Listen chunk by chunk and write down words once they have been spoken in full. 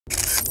Hey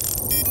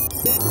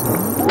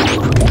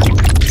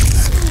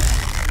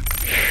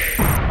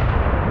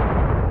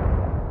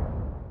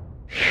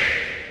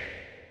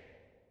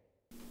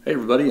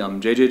everybody, I'm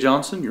JJ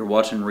Johnson. You're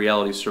watching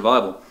Reality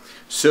Survival.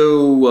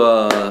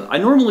 So I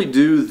normally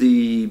do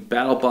the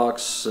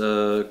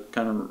Battlbox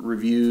kind of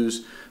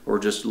reviews, or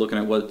just looking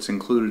at what's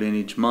included in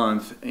each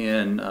month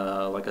in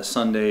like a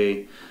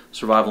Sunday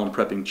survival and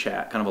prepping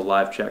chat, kind of a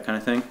live chat kind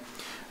of thing.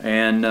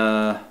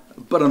 And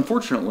but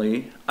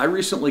unfortunately, I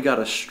recently got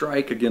a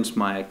strike against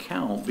my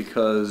account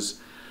because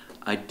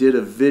I did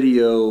a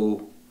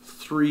video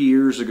 3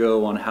 years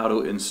ago on how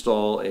to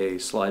install a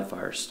slide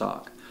fire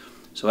stock.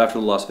 So after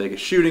the Las Vegas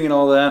shooting and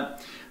all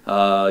that,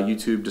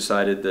 YouTube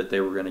decided that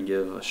they were going to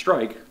give a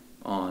strike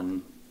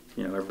on,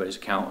 you know, everybody's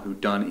account who'd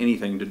done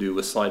anything to do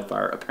with slide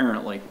fire.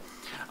 Apparently,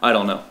 I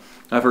don't know.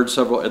 I've heard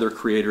several other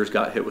creators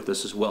got hit with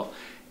this as well.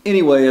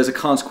 Anyway, as a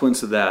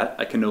consequence of that,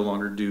 I can no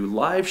longer do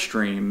live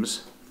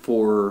streams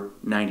for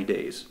 90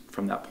 days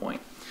from that point.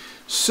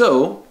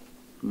 So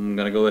I'm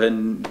going to go ahead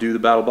and do the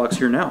Battlbox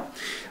here now.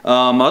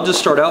 I'll just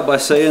start out by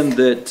saying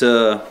that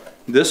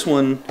this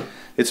one,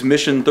 it's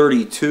mission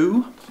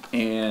 32.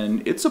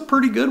 And it's a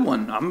pretty good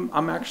one.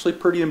 I'm actually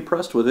pretty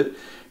impressed with it.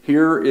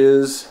 Here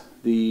is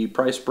the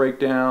price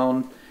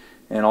breakdown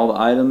and all the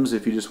items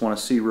if you just want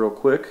to see real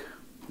quick.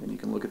 Then you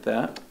can look at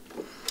that.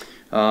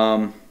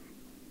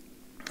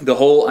 The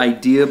whole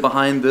idea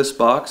behind this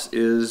box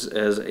is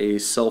as a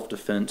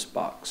self-defense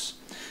box.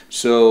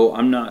 So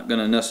I'm not going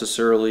to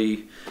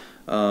necessarily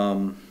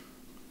well,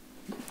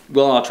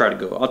 I'll try to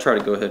go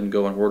ahead and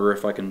go in order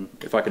if I can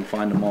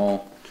find them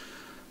all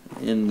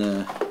in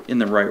the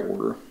right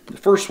order. The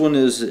first one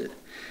is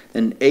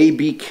an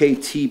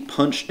ABKT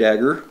punch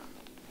dagger,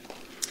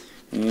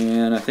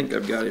 and I think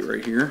I've got it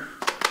right here.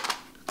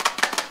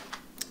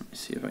 Let me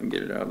see if I can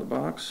get it out of the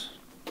box.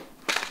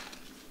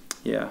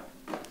 Yeah,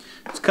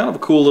 it's kind of a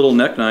cool little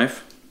neck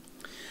knife.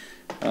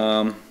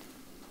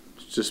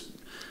 It's just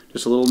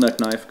a little neck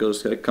knife.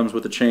 It comes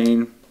with a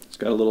chain. It's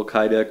got a little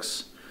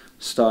Kydex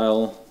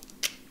style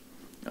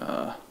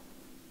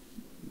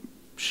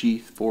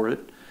sheath for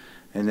it.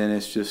 And then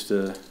it's just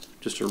a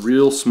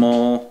real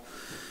small,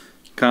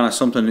 kind of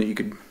something that you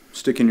could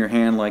stick in your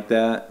hand like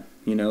that,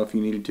 you know, if you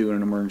needed to in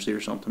an emergency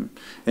or something.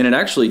 And it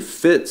actually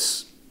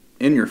fits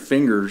in your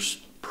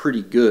fingers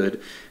pretty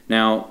good.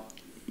 Now,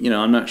 you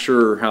know, I'm not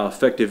sure how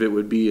effective it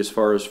would be as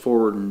far as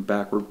forward and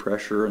backward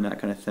pressure and that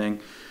kind of thing.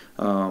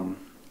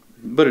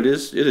 But it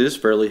is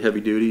fairly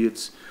heavy duty.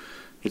 It's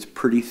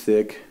pretty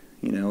thick,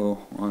 you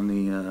know, on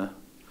the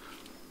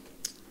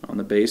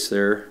base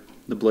there.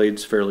 The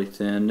blade's fairly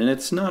thin, and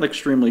it's not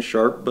extremely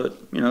sharp, but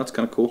you know, it's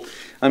kind of cool.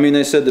 I mean,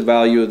 they said the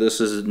value of this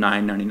is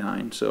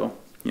 $9.99, so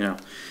you know,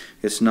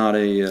 it's not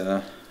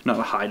a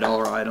high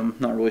dollar item.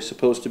 Not really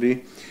supposed to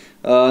be.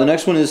 The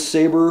next one is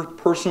Saber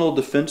Personal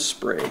Defense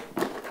Spray,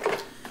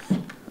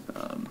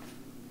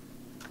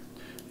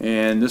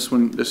 and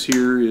this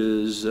here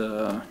is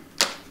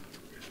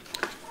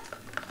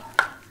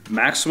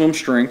maximum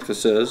strength. It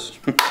says,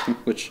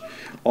 which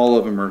all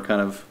of them are kind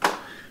of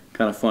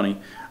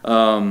funny.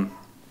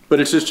 But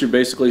it's just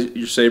basically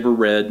your Saber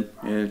Red,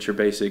 and it's your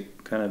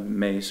basic kind of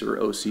mace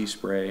or OC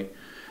spray.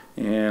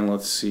 And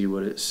let's see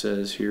what it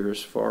says here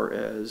as far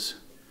as,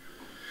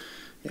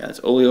 yeah, it's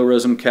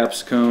oleoresin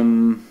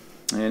capsicum,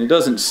 and it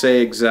doesn't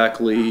say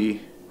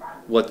exactly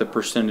what the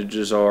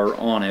percentages are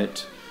on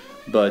it,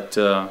 but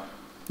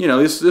you know,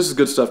 this is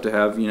good stuff to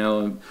have. You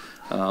know,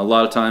 a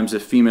lot of times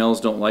if females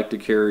don't like to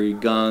carry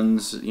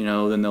guns, you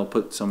know, then they'll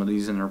put some of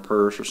these in their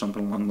purse or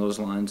something along those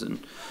lines,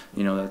 and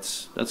you know,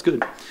 that's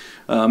good.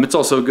 It's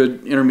also a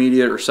good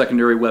intermediate or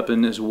secondary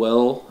weapon as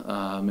well.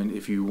 And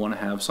if you want to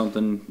have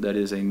something that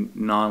is a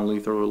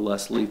non-lethal or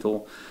less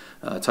lethal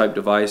type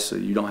device, so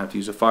you don't have to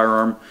use a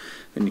firearm,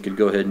 then you could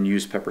go ahead and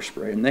use pepper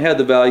spray. And they had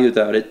the value of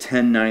that at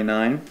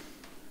 $10.99.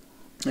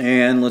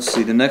 And let's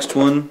see, the next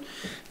one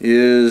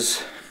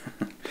is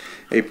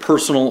a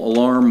personal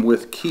alarm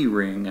with key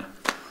ring.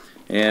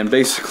 And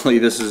basically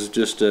this is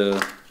just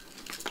a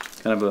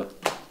kind of a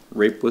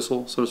rape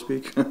whistle, so to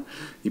speak.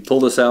 You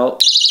pull this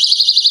out,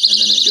 and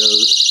then it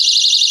goes.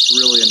 It's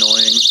really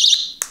annoying.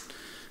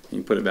 And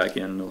you put it back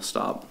in and it'll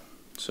stop.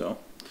 So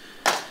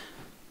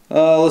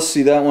let's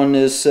see, that one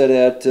is set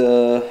at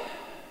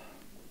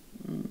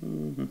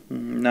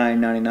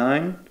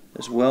 $9.99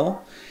 as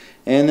well.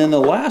 And then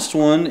the last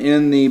one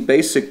in the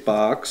basic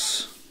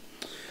box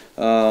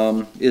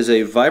is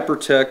a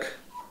ViperTech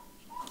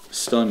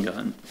stun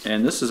gun,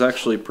 and this is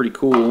actually pretty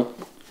cool.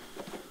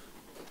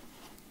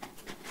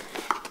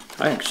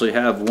 I actually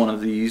have one of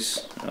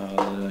these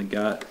that I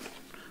got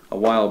a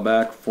while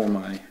back for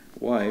my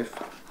wife,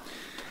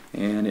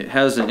 and it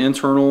has an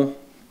internal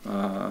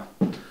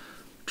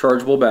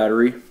chargeable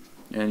battery,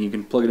 and you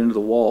can plug it into the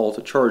wall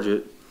to charge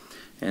it,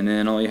 and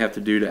then all you have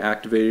to do to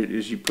activate it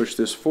is you push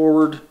this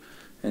forward,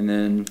 and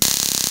then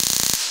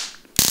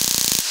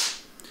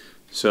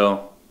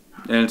so,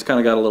 and it's kind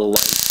of got a little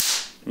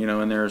light, you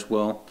know, in there as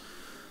well.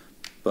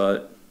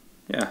 But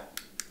yeah,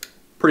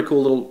 pretty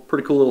cool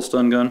little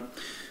stun gun.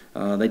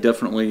 They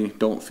definitely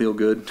don't feel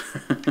good.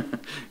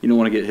 You don't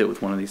want to get hit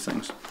with one of these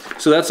things.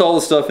 So that's all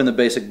the stuff in the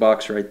basic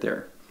box right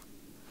there.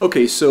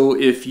 Okay, so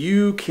if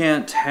you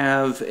can't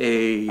have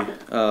a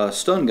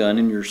stun gun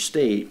in your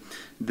state,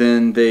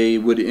 then they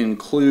would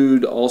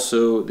include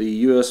also the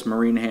U.S.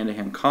 Marine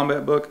Hand-to-Hand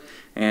Combat Book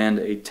and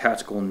a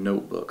tactical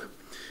notebook.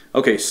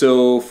 Okay,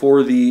 so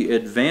for the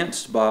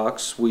advanced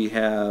box, we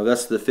have,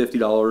 that's the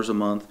 $50 a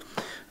month.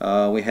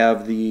 We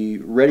have the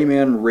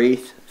Readyman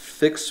Wraith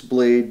fixed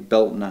blade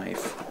belt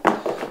knife.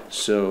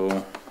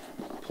 So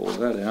pull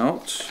that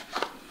out.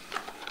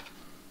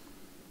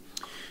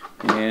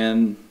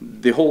 And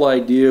the whole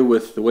idea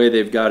with the way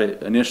they've got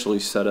it initially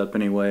set up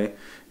anyway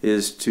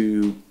is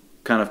to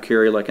kind of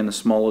carry like in the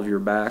small of your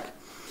back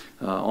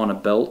on a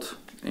belt,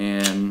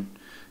 and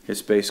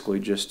it's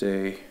basically just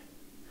a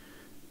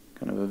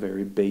kind of a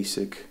very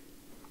basic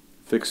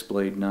fixed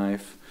blade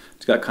knife.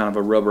 It's got kind of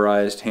a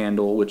rubberized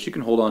handle which you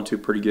can hold on to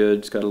pretty good.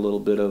 It's got a little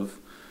bit of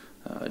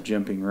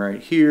jimping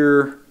right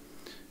here,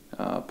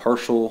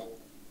 partial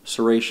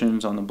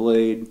serrations on the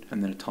blade,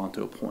 and then a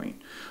Tonto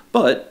point.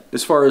 But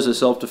as far as a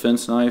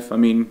self-defense knife, I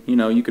mean, you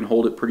know, you can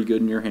hold it pretty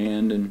good in your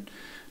hand, and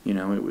you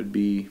know, it would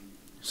be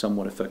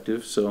somewhat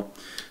effective. So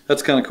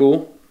that's kind of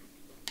cool.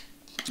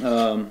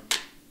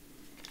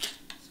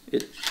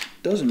 It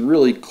doesn't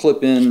really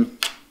clip in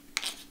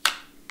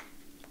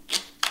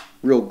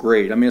real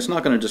great. I mean, it's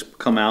not going to just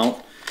come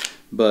out,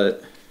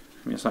 but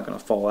I mean, it's not going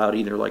to fall out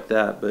either like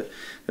that. But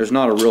there's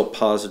not a real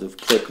positive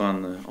click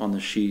on the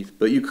sheath.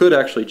 But you could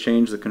actually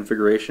change the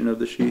configuration of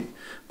the sheath.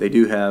 They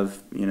do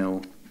have, you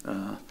know,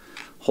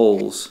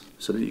 holes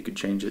so that you could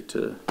change it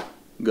to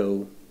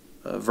go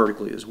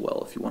vertically as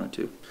well if you wanted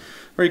to.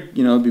 Or,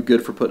 you know, it'd be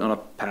good for putting on a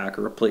pack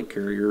or a plate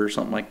carrier or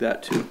something like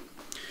that too.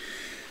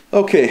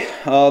 Okay,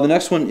 the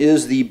next one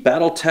is the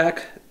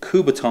Battletech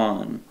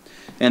Kubaton.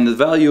 And the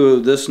value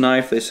of this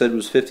knife they said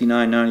was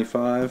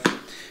 $59.95.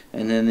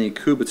 And then the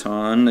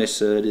Kubaton they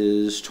said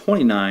is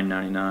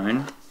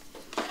 $29.99.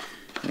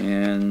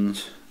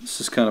 And this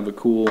is kind of a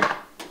cool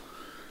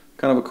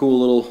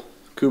little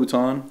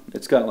Kubaton.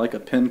 It's got like a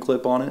pin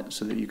clip on it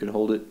so that you could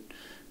hold it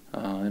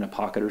in a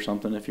pocket or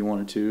something if you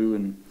wanted to,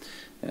 and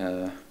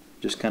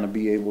just kind of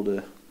be able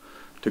to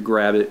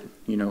grab it,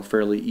 you know,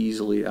 fairly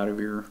easily out of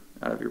your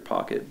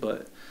pocket.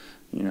 But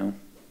you know,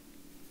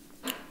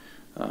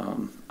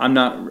 I'm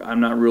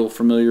not real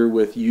familiar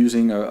with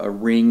using a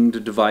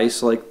ringed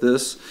device like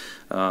this,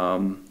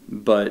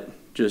 but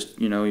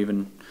just, you know,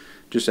 even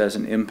just as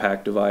an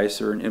impact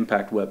device or an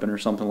impact weapon or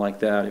something like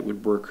that, it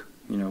would work,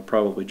 you know,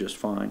 probably just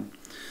fine.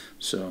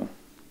 So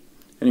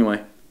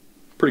anyway,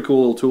 pretty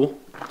cool little tool.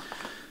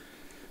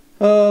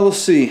 Let's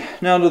see.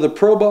 Now to the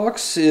Pro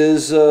Box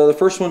is the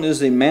first one is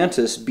the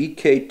Mantis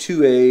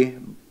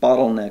BK2A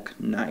bottleneck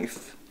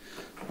knife.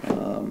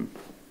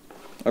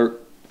 Or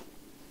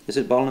is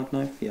it bottleneck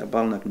knife? Yeah,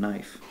 bottleneck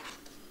knife.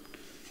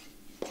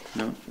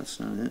 No, that's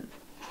not it.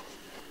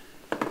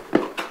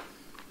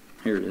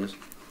 Here it is.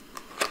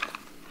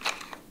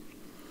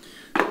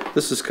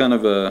 This is kind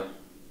of an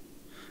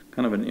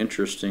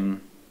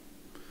interesting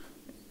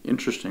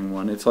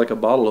one. It's like a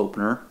bottle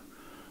opener,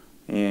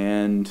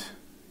 and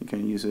you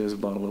can use it as a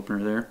bottle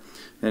opener there.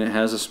 And it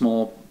has a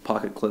small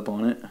pocket clip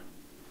on it,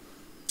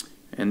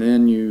 and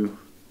then you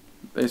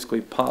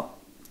basically pop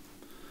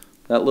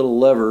that little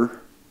lever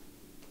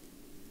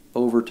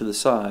over to the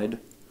side.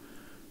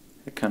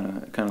 It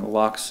kind of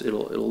locks.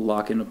 It'll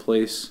lock into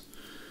place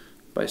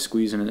by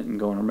squeezing it and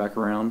going back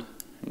around.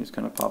 You just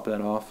kind of pop that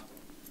off,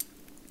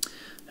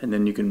 and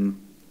then you can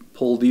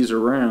pull these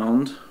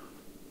around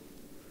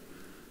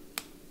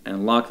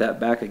and lock that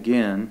back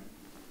again,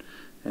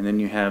 and then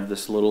you have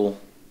this little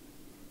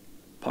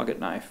pocket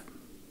knife,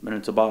 and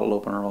it's a bottle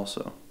opener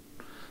also.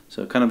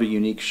 So kind of a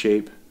unique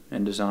shape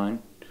and design.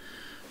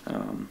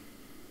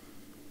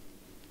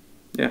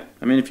 Yeah,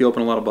 I mean, if you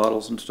open a lot of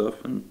bottles and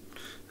stuff, and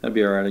that'd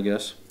be alright, I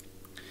guess.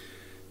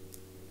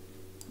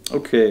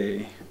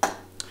 Okay,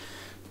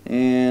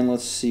 and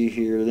let's see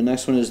here. The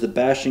next one is the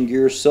Bash &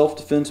 Gear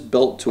Self-Defense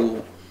Belt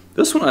Tool.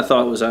 This one I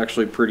thought was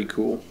actually pretty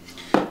cool.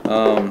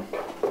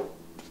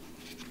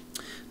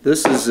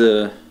 This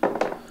is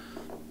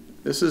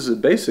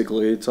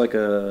basically, it's like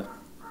a,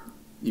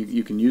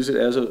 you can use it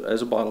as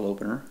a bottle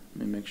opener.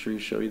 Let me make sure you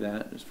show you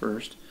that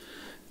first.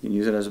 You can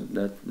use it as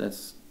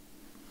that's,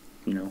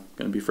 you know,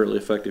 going to be fairly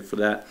effective for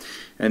that.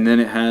 And then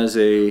it has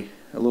a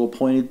little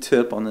pointed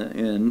tip on the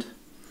end,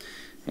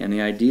 and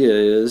the idea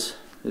is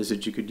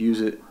that you could use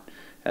it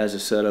as a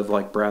set of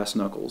like brass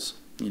knuckles,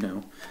 you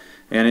know,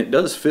 and it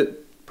does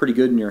fit pretty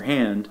good in your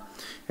hand.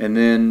 And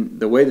then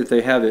the way that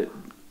they have it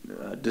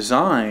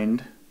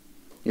designed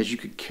is you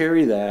could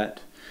carry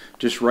that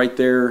just right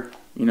there,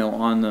 you know,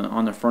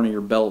 on the front of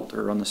your belt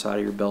or on the side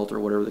of your belt or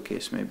whatever the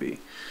case may be.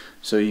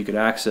 So you could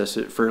access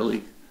it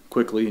fairly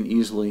quickly and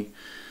easily,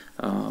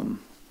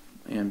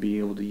 and be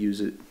able to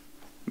use it,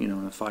 you know,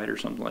 in a fight or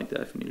something like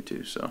that if you needed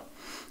to. So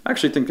I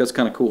actually think that's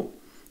kind of cool.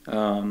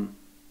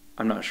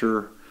 I'm not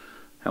sure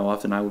how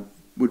often I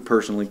would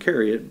personally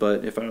carry it,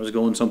 but if I was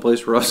going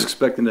someplace where I was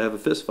expecting to have a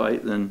fist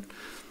fight, then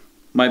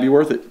it might be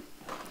worth it.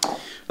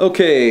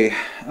 Okay,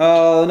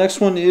 the next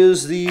one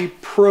is the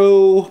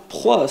Pro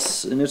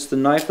Plus, and it's the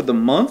knife of the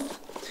month.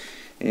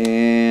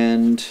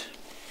 And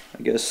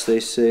I guess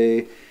they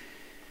say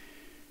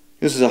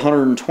this is a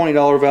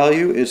 $120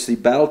 value. It's the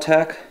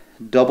Battletac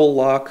Double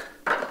Lock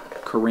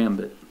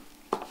Karambit.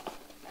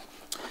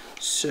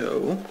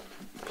 So,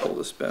 pull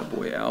this bad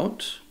boy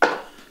out.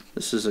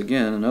 This is,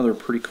 again, another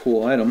pretty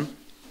cool item.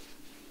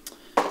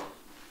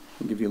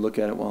 I'll give you a look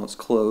at it while it's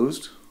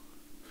closed.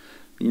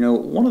 You know,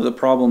 one of the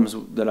problems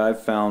that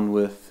I've found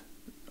with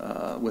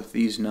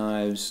these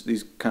knives,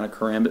 these kind of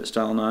karambit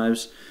style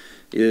knives,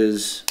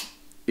 is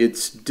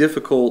it's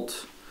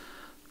difficult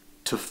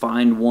to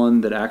find one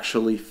that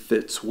actually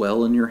fits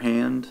well in your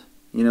hand.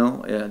 You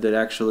know, that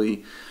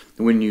actually,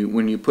 when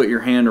you put your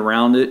hand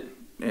around it,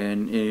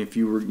 and if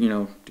you were, you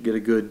know, to get a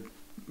good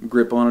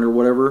grip on it or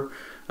whatever,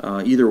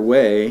 either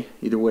way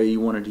you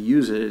wanted to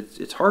use it,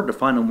 it's hard to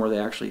find them where they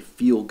actually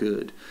feel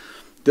good.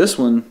 This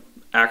one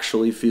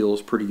actually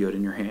feels pretty good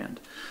in your hand.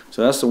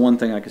 So that's the one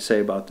thing I could say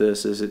about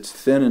this, is it's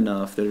thin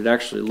enough that it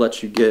actually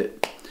lets you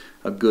get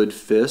a good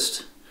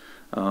fist.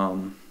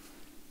 And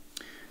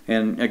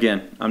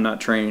again, I'm not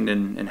trained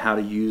in how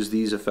to use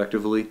these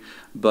effectively,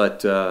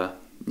 but you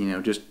know,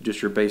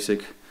 just your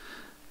basic,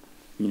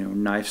 you know,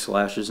 knife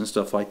slashes and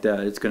stuff like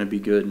that, it's going to be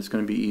good, and it's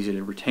going to be easy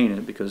to retain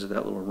it because of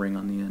that little ring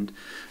on the end.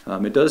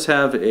 It does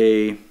have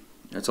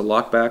it's a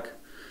lockback,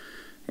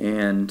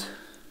 and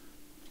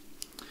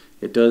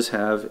it does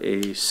have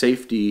a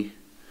safety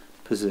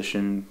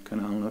position,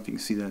 kind of, I don't know if you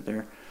can see that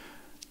there,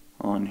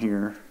 on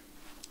here,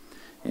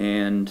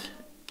 and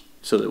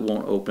so that it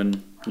won't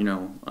open, you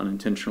know,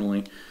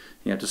 unintentionally.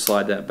 You have to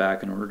slide that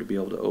back in order to be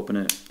able to open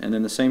it. And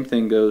then the same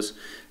thing goes,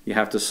 you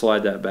have to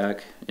slide that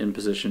back in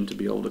position to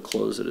be able to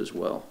close it as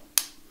well.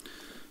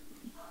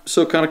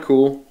 So kind of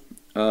cool.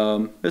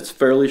 It's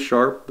fairly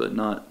sharp, but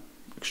not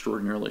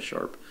extraordinarily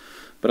sharp.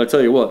 But I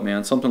tell you what,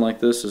 man, something like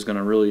this is going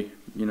to really,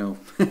 you know,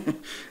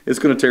 it's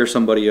going to tear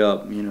somebody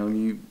up. You know,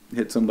 you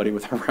hit somebody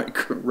with a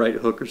right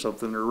hook or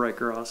something, or right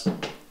cross.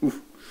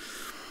 Oof.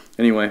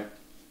 Anyway,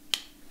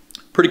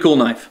 pretty cool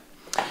knife.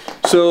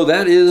 So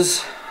that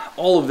is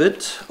all of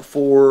it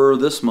for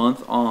this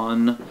month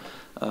on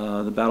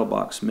the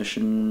Battlbox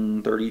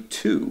Mission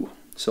 32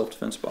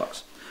 self-defense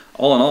box.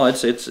 All in all, I'd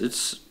say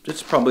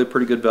it's probably a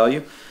pretty good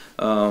value.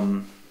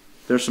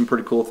 There's some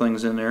pretty cool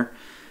things in there.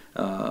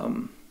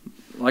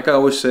 Like I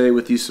always say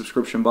with these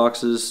subscription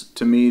boxes,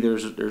 to me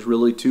there's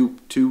really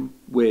two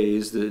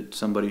ways that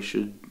somebody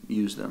should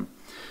use them.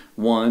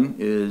 One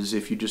is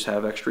if you just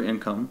have extra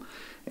income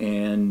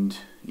and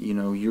you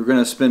know you're going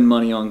to spend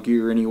money on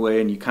gear anyway,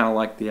 and you kind of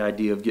like the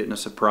idea of getting a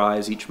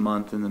surprise each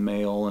month in the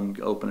mail and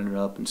opening it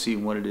up and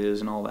seeing what it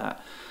is and all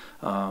that.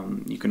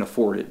 You can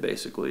afford it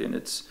basically, and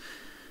it's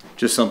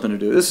just something to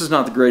do. This is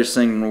not the greatest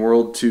thing in the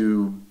world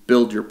to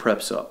build your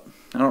preps up.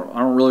 I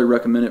don't really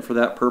recommend it for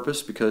that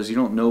purpose, because you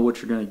don't know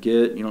what you're going to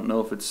get. You don't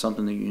know if it's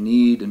something that you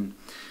need, and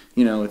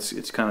you know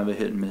it's kind of a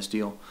hit and miss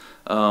deal.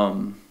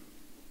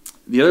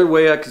 The other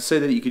way I could say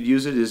that you could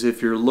use it is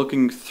if you're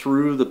looking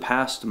through the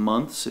past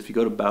months. If you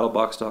go to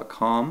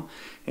battlbox.com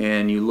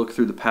and you look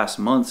through the past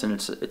months, and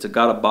it's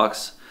got a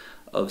box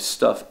of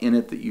stuff in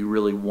it that you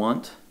really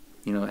want.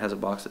 You know, it has a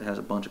box that has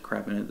a bunch of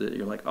crap in it that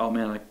you're like, oh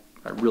man,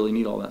 I really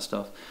need all that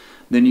stuff.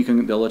 Then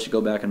they'll let you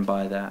go back and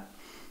buy that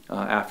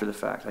after the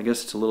fact. I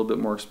guess it's a little bit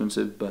more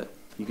expensive, but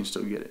you can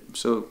still get it.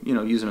 So, you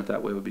know, using it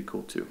that way would be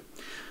cool too.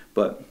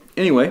 But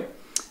anyway,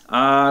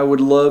 I would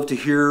love to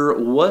hear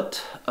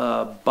what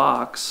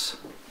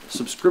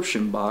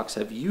subscription box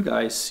have you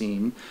guys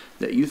seen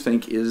that you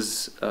think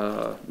is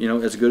you know,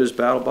 as good as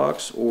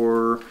Battlbox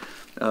or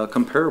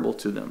comparable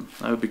to them.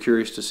 I would be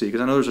curious to see,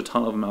 because I know there's a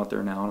ton of them out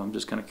there now, and I'm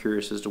just kind of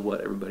curious as to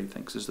what everybody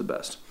thinks is the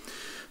best.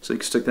 So you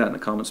can stick that in the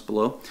comments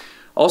below.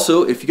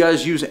 Also, if you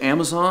guys use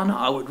Amazon,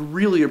 I would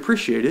really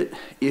appreciate it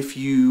if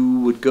you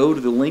would go to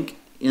the link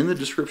in the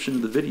description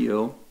of the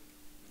video.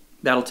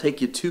 That'll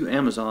take you to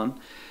Amazon,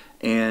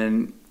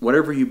 and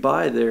whatever you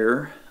buy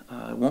there,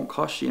 it won't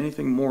cost you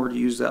anything more to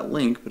use that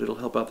link, but it'll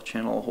help out the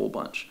channel a whole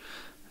bunch.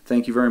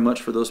 Thank you very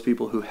much for those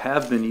people who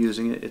have been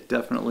using it. It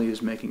definitely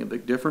is making a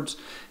big difference,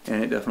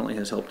 and it definitely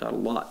has helped out a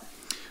lot.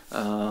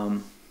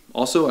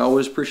 Also, I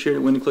always appreciate it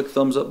when you click the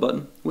thumbs up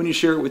button, when you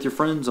share it with your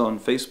friends on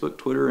Facebook,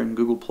 Twitter, and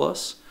Google+.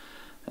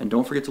 And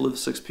don't forget to live the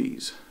 6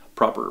 Ps.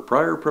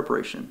 Prior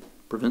preparation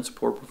prevents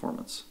poor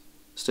performance.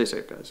 Stay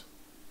safe, guys.